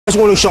just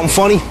want to do something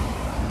funny.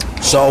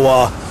 So,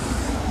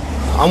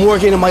 I'm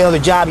working at my other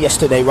job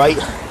yesterday, right?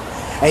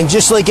 And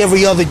just like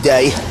every other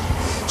day,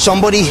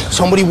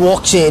 somebody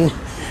walks in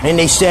and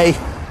they say,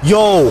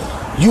 "Yo,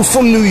 you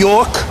from New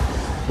York?"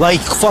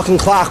 Like fucking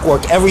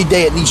clockwork, every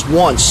day at least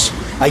once,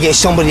 I get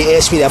somebody to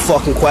ask me that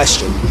fucking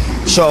question.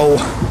 So,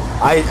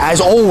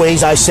 as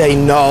always, I say,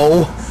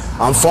 "No,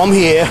 I'm from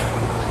here."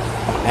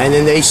 And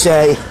then they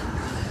say,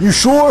 "You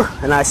sure?"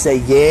 And I say,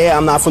 "Yeah,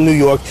 I'm not from New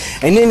York."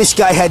 And then this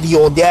guy had the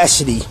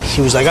audacity.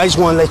 He was like, "I just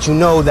want to let you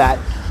know that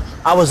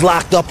I was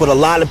locked up with a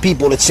lot of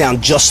people that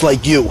sound just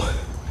like you."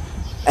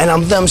 And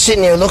I'm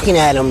sitting there looking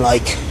at him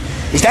like,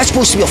 is that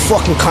supposed to be a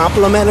fucking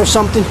compliment or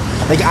something?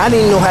 Like, I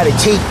didn't know how to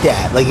take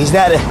that. Like, is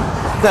that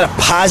a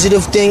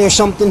positive thing or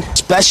something?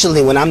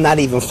 Especially when I'm not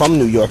even from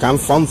New York. I'm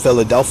from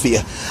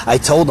Philadelphia. I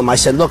told him, I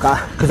said, look,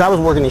 because I was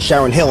working in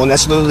Sharon Hill, and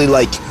that's literally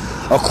like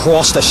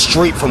across the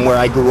street from where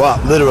I grew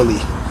up,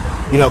 literally.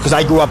 You know, because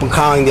I grew up in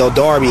Collingdale,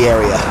 Darby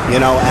area, you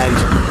know, and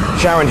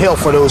Sharon Hill,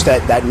 for those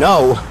that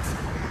know,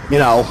 you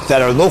know,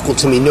 that are local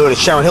to me, know that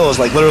Sharon Hill is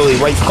like literally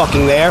right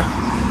fucking there.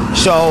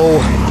 So,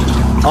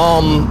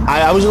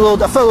 I felt a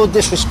little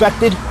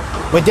disrespected,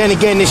 but then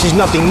again, this is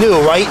nothing new,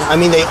 right? I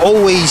mean, they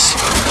always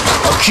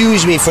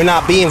accuse me for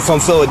not being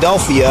from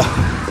Philadelphia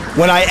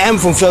when I am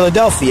from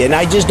Philadelphia, and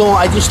I just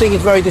think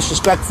it's very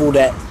disrespectful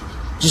that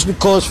just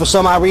because for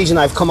some odd reason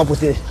I've come up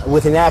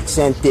with an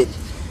accent that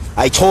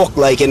I talk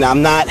like, and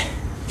I'm not,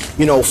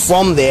 you know,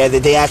 from there,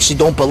 that they actually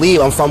don't believe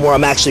I'm from where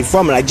I'm actually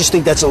from, and I just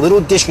think that's a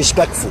little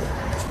disrespectful.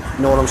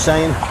 You know what I'm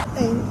saying?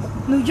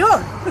 New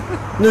York.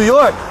 New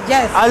York?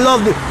 Yes. I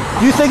love it.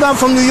 You think I'm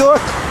from New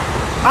York?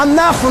 I'm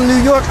not from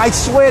New York. I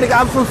swear to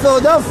God, I'm from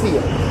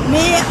Philadelphia.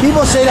 Me?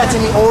 People say that to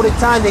me all the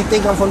time. They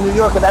think I'm from New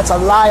York, but that's a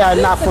lie.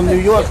 I'm not from New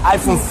York. I'm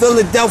from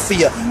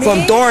Philadelphia,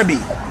 from Darby.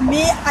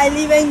 Me, I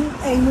live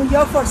in New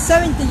York for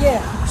 70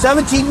 years.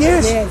 17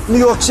 years? Yes. New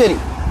York City?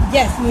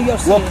 Yes, New York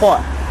City. What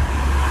part?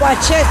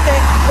 Westchester,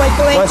 White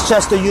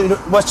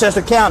Plains.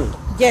 Westchester County?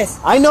 Yes.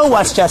 I know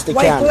Westchester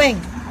County. White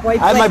Plains.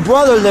 My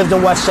brother lived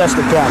in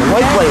Westchester County,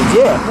 White Plains,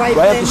 yeah, right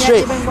up the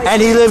street. And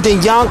he lived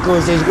in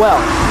Yonkers as well.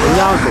 In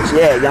Yonkers,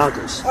 yeah,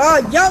 Yonkers. Oh,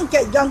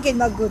 Yonkers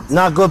not good.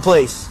 Not good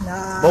place.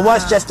 Nah. But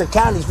Westchester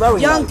County is very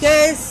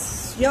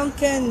nice.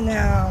 Yonkers,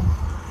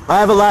 I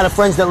have a lot of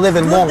friends that live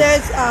in Long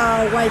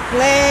Island. White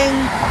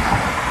Plains,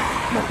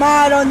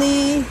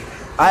 Macaroni.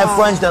 I have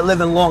friends that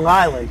live in Long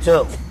Island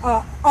too.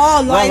 Long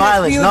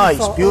Island's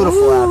nice,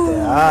 beautiful out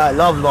there. I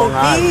love Long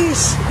Island.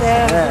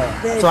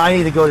 Beach, so I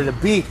need to go to the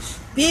beach.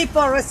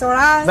 People,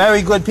 restaurants.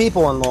 Very good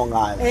people in Long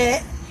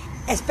Island.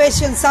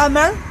 Especially in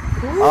summer.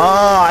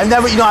 Oh, I've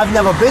never been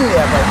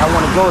there, but I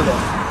want to go there.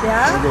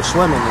 Yeah. I want to go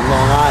swimming in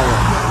Long Island.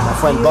 My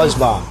friend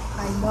Buzzbomb.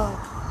 I know.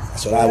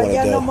 That's what I want to do.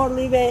 I no more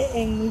live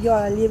in New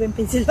York. I live in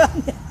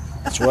Pennsylvania.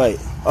 That's right.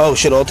 Oh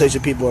shit! All types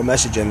of people are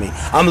messaging me.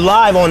 I'm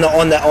live on the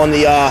what do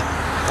you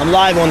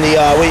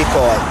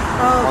call it?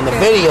 Okay. On the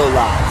video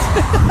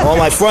live. All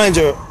my friends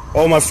are.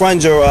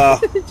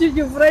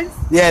 Your friends?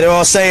 Yeah, they're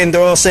all saying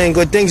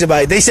good things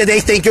about it. They said they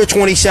think you're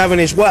 27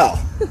 as well.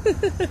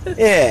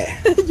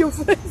 Yeah. Your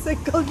friends they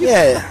call you.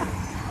 Yeah.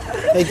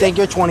 They think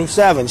you're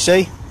 27.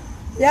 See?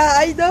 Yeah,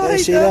 I know. Yeah,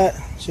 see that?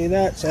 See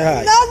that? Say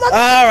hi. No, not.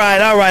 All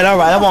right.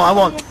 I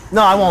won't.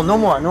 No, I won't. No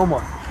more. No,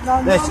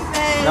 Listen.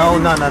 No.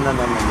 No,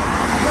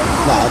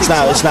 it's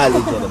not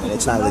legitimate.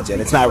 It's not legit.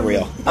 It's not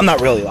real. I'm not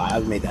really lying. I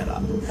made that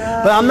up.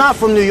 But I'm not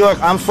from New York.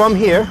 I'm from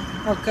here.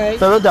 Okay.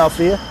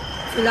 Philadelphia.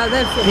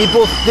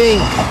 People think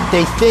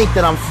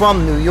that I'm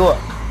from New York.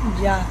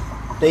 Yeah.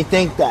 They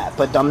think that,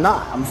 but I'm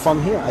not. I'm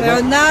from here.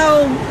 But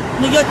now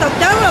New York is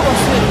terrible.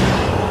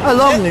 I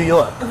love New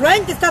York.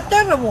 Rent is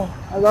terrible.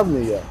 I love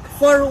New York.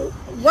 For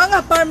one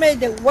apartment,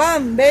 the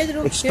one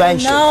bedroom,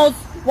 expensive. Now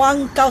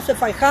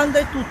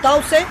 1,500,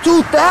 2,000.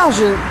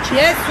 2,000?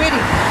 Yes,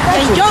 sweetie.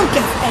 And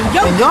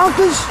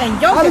Yonkers.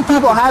 How do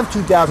people have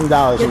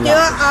 $2,000 in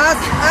Yonkers?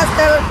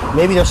 After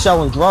Maybe they're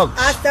selling drugs.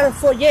 After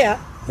 4 years.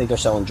 I think they're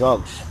selling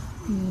drugs.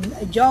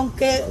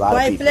 Yonkers,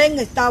 White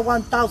Plains está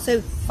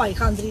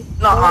 1,500.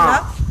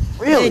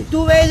 Really? The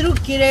 2 bedroom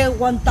quiere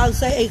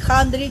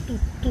 1,800 to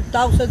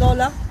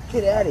 $2,000.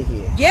 Get out of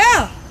here.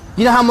 Yeah.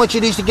 You know how much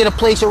it is to get a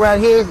place around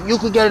here? You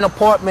could get an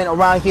apartment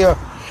around here,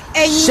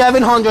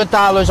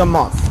 $700 a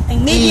month.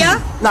 And media?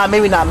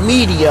 Maybe not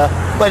media,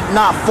 but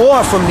not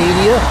far from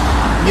media.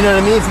 You know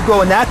what I mean? If you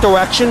go in that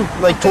direction,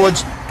 like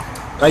towards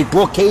like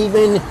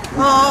Brookhaven,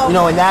 you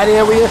know, in that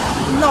area.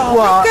 No,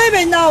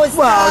 Brookhaven now is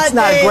it's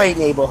not a great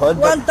neighborhood.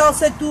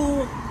 1,000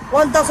 to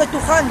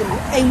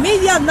 1,200. In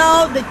media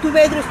now, the 2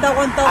 bedrooms are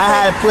 1,000. I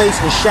had a place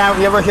in Sharon.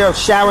 You ever hear of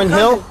Sharon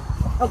Hill?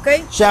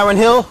 Okay. Sharon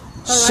Hill,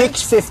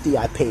 $650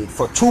 I paid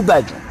for 2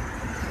 bedroom.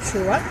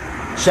 Sure what?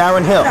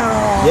 Sharon Hill. No.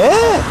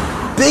 Yeah,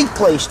 big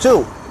place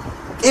too.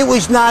 It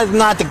was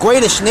not the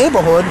greatest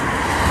neighborhood,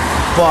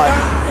 but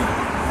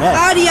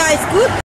area is good.